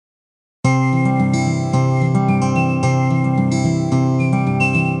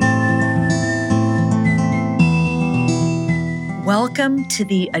Welcome to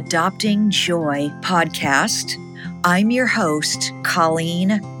the Adopting Joy podcast. I'm your host,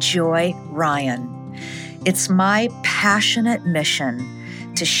 Colleen Joy Ryan. It's my passionate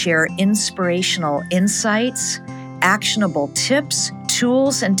mission to share inspirational insights, actionable tips,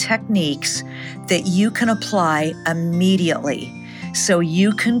 tools, and techniques that you can apply immediately so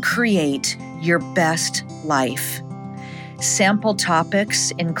you can create your best life. Sample topics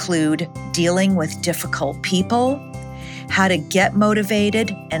include dealing with difficult people, how to get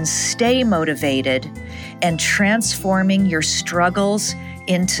motivated and stay motivated, and transforming your struggles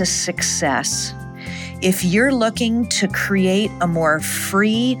into success. If you're looking to create a more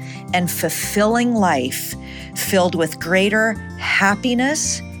free and fulfilling life filled with greater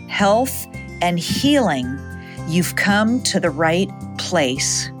happiness, health, and healing, you've come to the right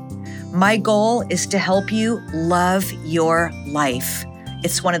place. My goal is to help you love your life.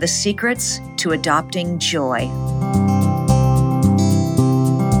 It's one of the secrets to adopting joy.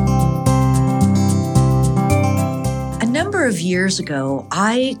 A number of years ago,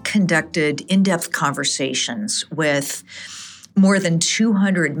 I conducted in-depth conversations with more than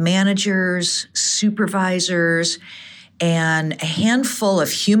 200 managers, supervisors, and a handful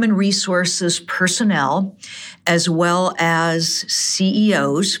of human resources personnel, as well as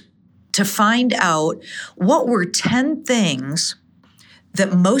CEOs, to find out what were 10 things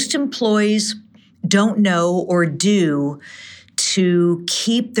that most employees don't know or do to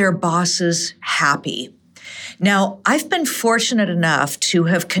keep their bosses happy. Now, I've been fortunate enough to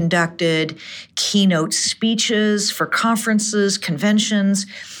have conducted keynote speeches for conferences, conventions,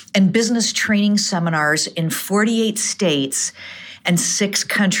 and business training seminars in 48 states and 6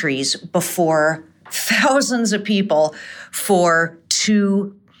 countries before thousands of people for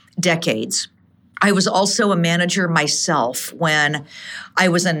 2 decades. I was also a manager myself when I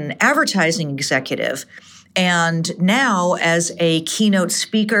was an advertising executive. And now, as a keynote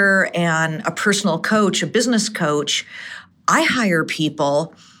speaker and a personal coach, a business coach, I hire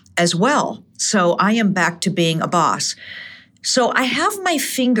people as well. So I am back to being a boss. So I have my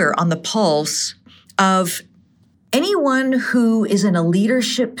finger on the pulse of anyone who is in a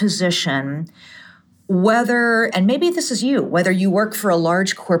leadership position, whether, and maybe this is you, whether you work for a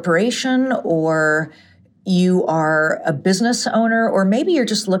large corporation or you are a business owner, or maybe you're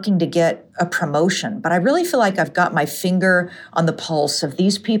just looking to get a promotion. But I really feel like I've got my finger on the pulse of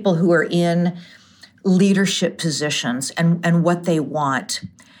these people who are in leadership positions and what they want.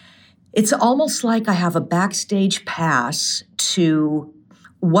 It's almost like I have a backstage pass to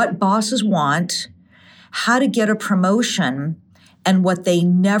what bosses want, how to get a promotion, and what they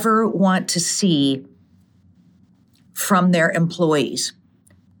never want to see from their employees.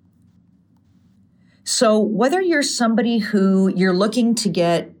 So whether you're somebody who you're looking to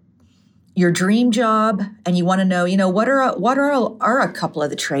get your dream job and you want to know, what are a couple of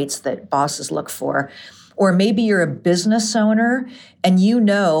the traits that bosses look for, or maybe you're a business owner and you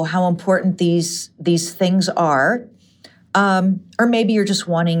know how important these things are, or maybe you're just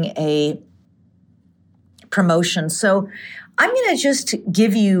wanting a promotion. So I'm going to just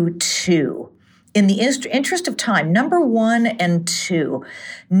give you 2. In the interest of time, number 1 and 2.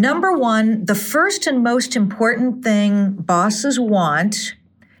 Number 1, the first and most important thing bosses want,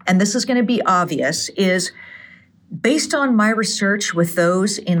 and this is going to be obvious, is based on my research with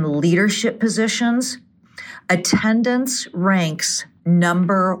those in leadership positions, attendance ranks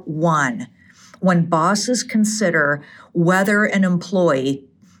number 1 when bosses consider whether an employee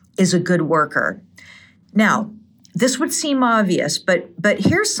is a good worker. Now, this would seem obvious, but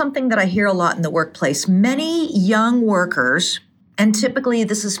here's something that I hear a lot in the workplace. Many young workers, and typically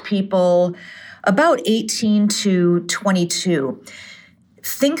this is people about 18 to 22,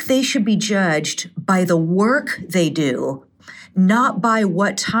 think they should be judged by the work they do, not by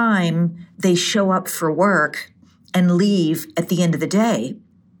what time they show up for work and leave at the end of the day.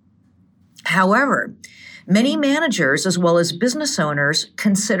 However, many managers, as well as business owners,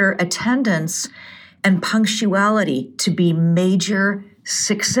 consider attendance and punctuality to be major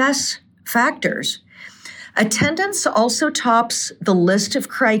success factors. Attendance also tops the list of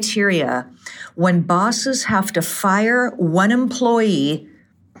criteria when bosses have to fire one employee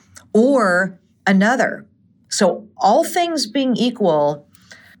or another. So all things being equal,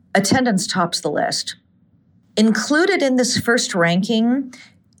 attendance tops the list. Included in this first ranking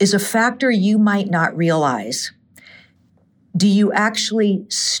is a factor you might not realize. Do you actually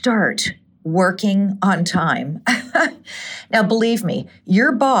start working on time? Now, believe me,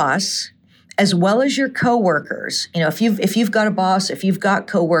 your boss, as well as your coworkers, if you've got a boss, if you've got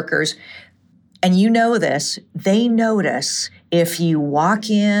coworkers, and you know this, they notice if you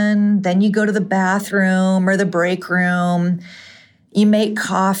walk in, then you go to the bathroom or the break room, You make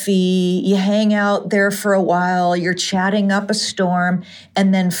coffee, you hang out there for a while, you're chatting up a storm,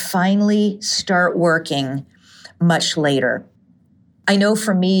 and then finally start working much later. I know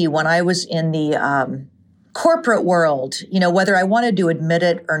for me, when I was in the corporate world, whether I wanted to admit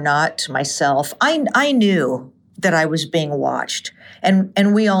it or not to myself, I knew that I was being watched.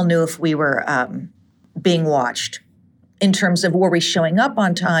 And we all knew if we were being watched in terms of were we showing up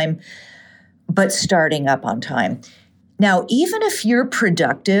on time, but starting up on time. Now, even if you're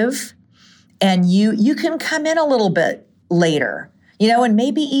productive and you can come in a little bit later, and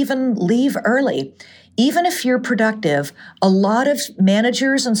maybe even leave early, even if you're productive, a lot of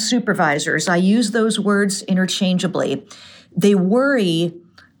managers and supervisors, I use those words interchangeably, they worry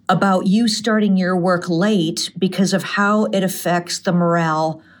about you starting your work late because of how it affects the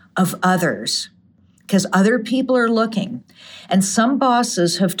morale of others, because other people are looking. And some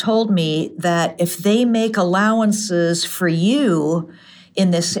bosses have told me that if they make allowances for you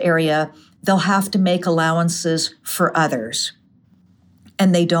in this area, they'll have to make allowances for others.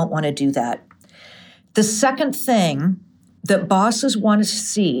 And they don't want to do that. The second thing that bosses want to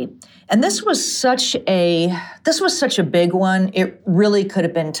see, and this was such a big one, it really could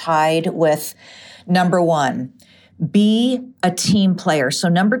have been tied with number one, be a team player. So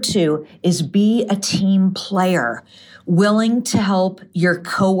number two is be a team player, willing to help your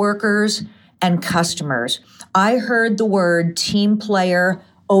coworkers and customers. I heard the word team player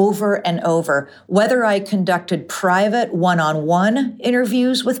over and over, whether I conducted private one-on-one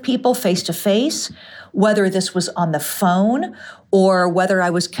interviews with people face-to-face, whether this was on the phone, or whether I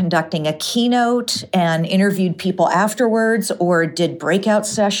was conducting a keynote and interviewed people afterwards, or did breakout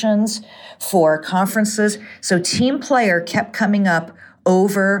sessions for conferences. So team player kept coming up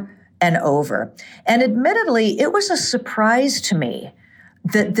over and over. And admittedly, it was a surprise to me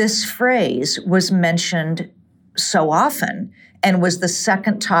that this phrase was mentioned so often and was the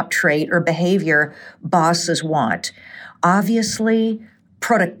second top trait or behavior bosses want. Obviously,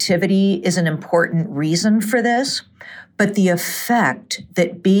 productivity is an important reason for this, but the effect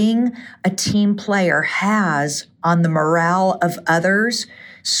that being a team player has on the morale of others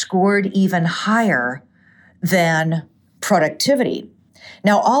scored even higher than productivity.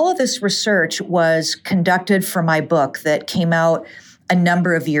 Now, all of this research was conducted for my book that came out a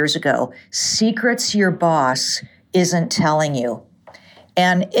number of years ago, Secrets Your Boss Isn't Telling You.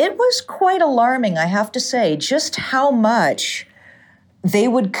 And it was quite alarming, I have to say, just how much they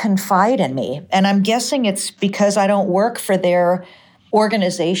would confide in me. And I'm guessing it's because I don't work for their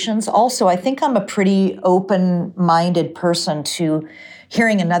organizations. Also, I think I'm a pretty open-minded person to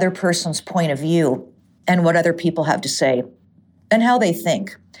hearing another person's point of view and what other people have to say and how they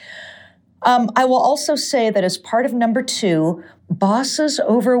think. I will also say that as part of number two, bosses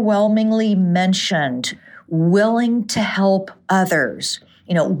overwhelmingly mentioned willing to help others,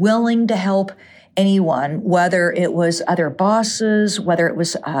 willing to help anyone, whether it was other bosses, whether it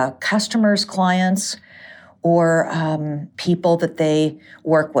was customers, clients, or people that they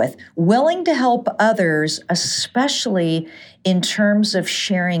work with, willing to help others, especially in terms of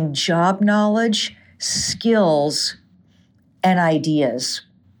sharing job knowledge, skills, and ideas.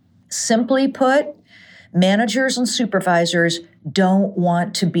 Simply put, managers and supervisors don't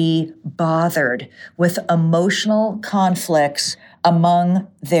want to be bothered with emotional conflicts among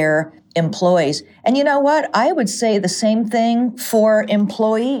their employees. And you know what? I would say the same thing for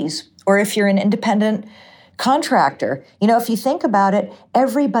employees, or if you're an independent contractor. If you think about it,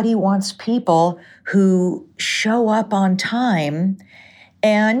 everybody wants people who show up on time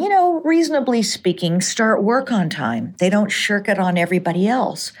and, reasonably speaking, start work on time. They don't shirk it on everybody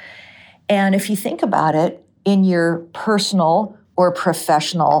else. And if you think about it, in your personal or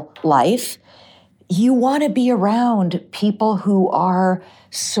professional life, you want to be around people who are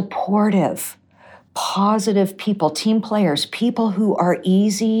supportive, positive people, team players, people who are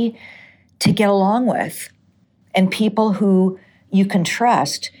easy to get along with, and people who you can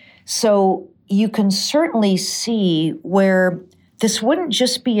trust. So you can certainly see where this wouldn't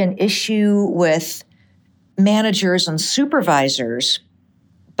just be an issue with managers and supervisors,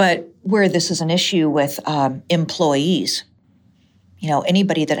 but where this is an issue with employees.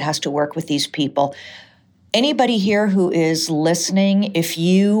 Anybody that has to work with these people. Anybody here who is listening, if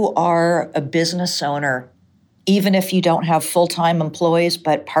you are a business owner, even if you don't have full-time employees,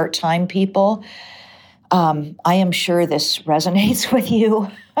 but part-time people, I am sure this resonates with you.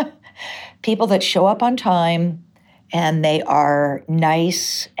 People that show up on time and they are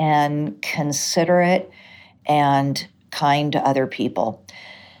nice and considerate and kind to other people.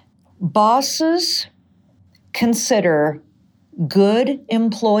 Bosses consider good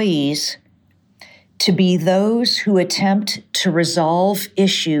employees to be those who attempt to resolve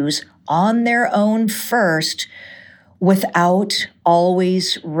issues on their own first without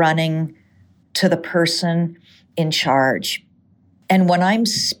always running to the person in charge. And when I'm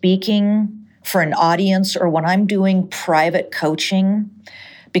speaking for an audience or when I'm doing private coaching,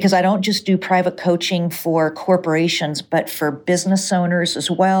 because I don't just do private coaching for corporations, but for business owners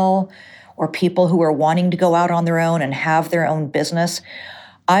as well, or people who are wanting to go out on their own and have their own business,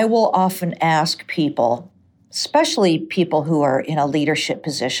 I will often ask people, especially people who are in a leadership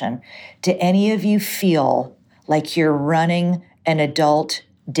position, do any of you feel like you're running an adult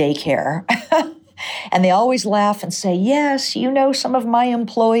daycare? And they always laugh and say, yes, some of my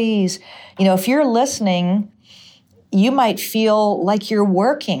employees. If you're listening, you might feel like you're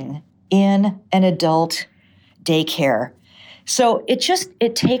working in an adult daycare. So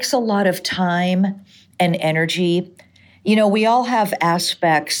it takes a lot of time and energy. We all have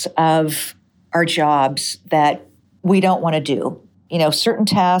aspects of our jobs that we don't want to do. Certain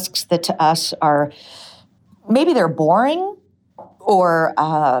tasks that to us are, maybe they're boring or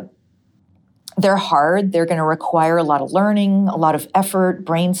they're hard. They're going to require a lot of learning, a lot of effort,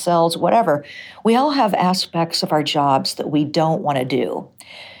 brain cells, whatever. We all have aspects of our jobs that we don't want to do.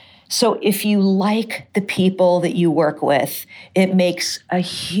 So if you like the people that you work with, it makes a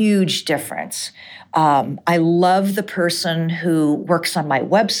huge difference. I love the person who works on my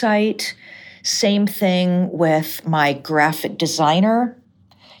website. Same thing with my graphic designer.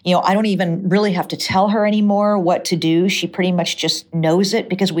 I don't even really have to tell her anymore what to do. She pretty much just knows it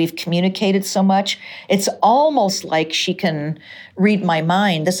because we've communicated so much. It's almost like she can read my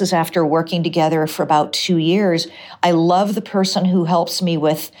mind. This is after working together for about 2 years. I love the person who helps me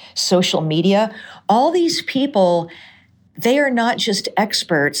with social media. All these people, they are not just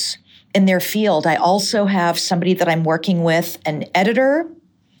experts in their field. I also have somebody that I'm working with, an editor,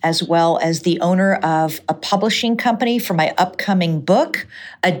 as well as the owner of a publishing company for my upcoming book,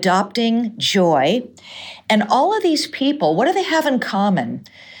 Adopting Joy. And all of these people, what do they have in common?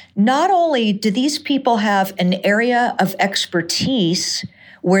 Not only do these people have an area of expertise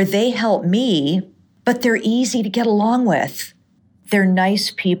where they help me, but they're easy to get along with. They're nice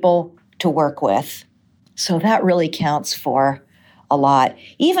people to work with. So that really counts for a lot.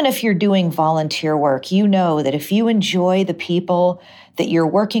 Even if you're doing volunteer work, you know that if you enjoy the people that you're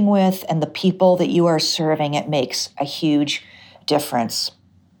working with and the people that you are serving, it makes a huge difference.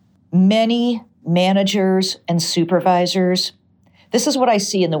 Many managers and supervisors, this is what I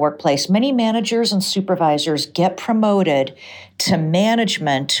see in the workplace. Many managers and supervisors get promoted to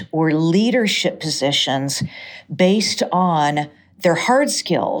management or leadership positions based on their hard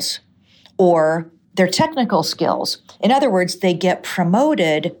skills or their technical skills. In other words, they get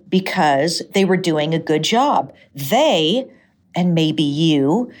promoted because they were doing a good job. They, and maybe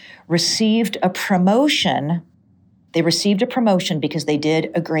you, received a promotion. They received a promotion because they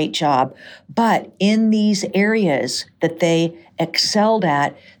did a great job. But in these areas that they excelled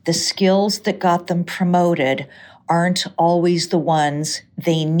at, the skills that got them promoted aren't always the ones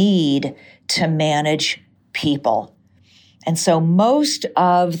they need to manage people. And so most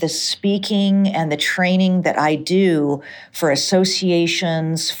of the speaking and the training that I do for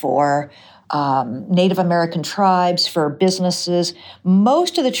associations, for Native American tribes, for businesses,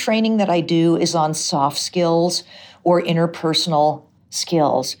 most of the training that I do is on soft skills or interpersonal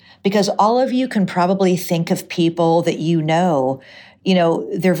skills. Because all of you can probably think of people that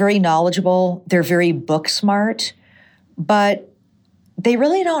they're very knowledgeable, they're very book smart, but they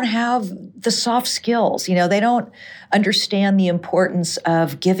really don't have the soft skills. They don't understand the importance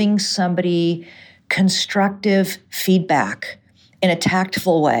of giving somebody constructive feedback in a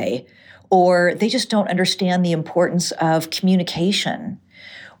tactful way, or they just don't understand the importance of communication,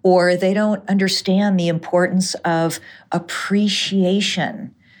 or they don't understand the importance of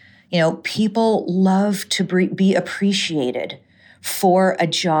appreciation. People love to be appreciated for a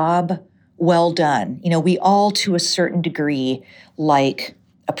job well done. We all, to a certain degree, like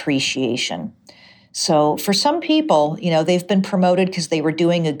appreciation. So for some people, they've been promoted because they were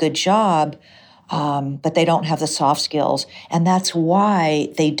doing a good job, but they don't have the soft skills. And that's why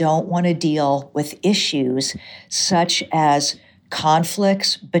they don't want to deal with issues such as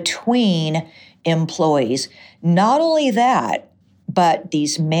conflicts between employees. Not only that, but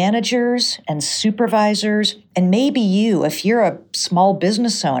these managers and supervisors, and maybe you, if you're a small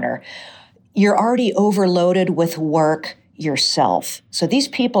business owner, you're already overloaded with work yourself. So these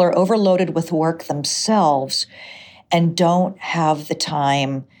people are overloaded with work themselves and don't have the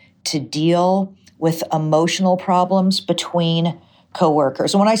time to deal with emotional problems between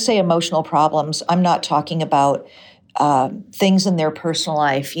coworkers. And when I say emotional problems, I'm not talking about things in their personal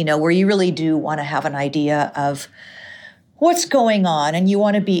life, where you really do want to have an idea of what's going on, and you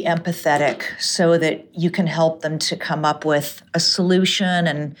want to be empathetic so that you can help them to come up with a solution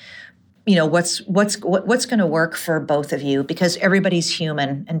and what's going to work for both of you, because everybody's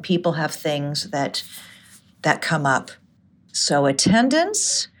human and people have things that come up. So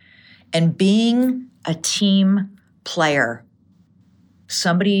attendance and being a team player,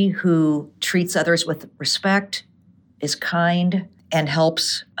 somebody who treats others with respect, is kind, and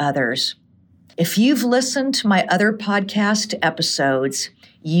helps others. If you've listened to my other podcast episodes,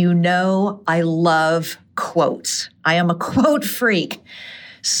 you know I love quotes. I am a quote freak.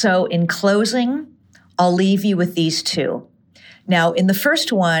 So in closing, I'll leave you with these two. Now, in the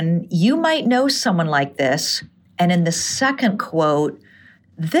first one, you might know someone like this. And in the second quote,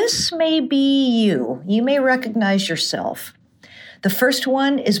 this may be you. You may recognize yourself. The first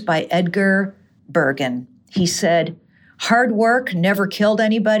one is by Edgar Bergen. He said, "Hard work never killed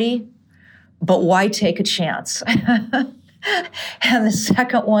anybody, but why take a chance?" And the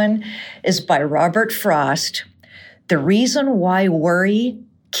second one is by Robert Frost. "The reason why worry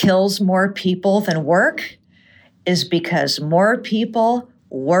kills more people than work is because more people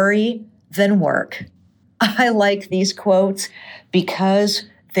worry than work." I like these quotes because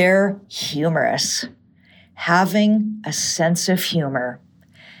they're humorous. Having a sense of humor.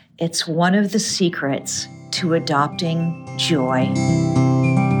 It's one of the secrets to adopting joy.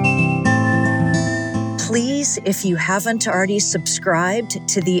 Please, if you haven't already subscribed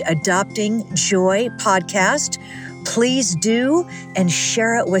to the Adopting Joy podcast, please do and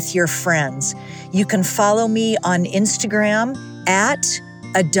share it with your friends. You can follow me on Instagram at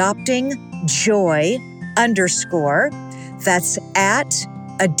adoptingjoy_. That's at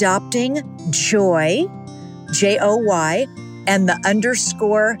adoptingjoy, JOY, and the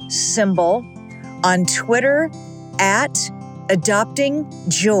underscore symbol. On Twitter at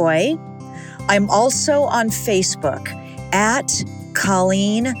adoptingjoy. I'm also on Facebook at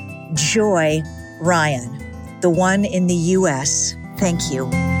Colleen Joy Ryan, the one in the US. Thank you.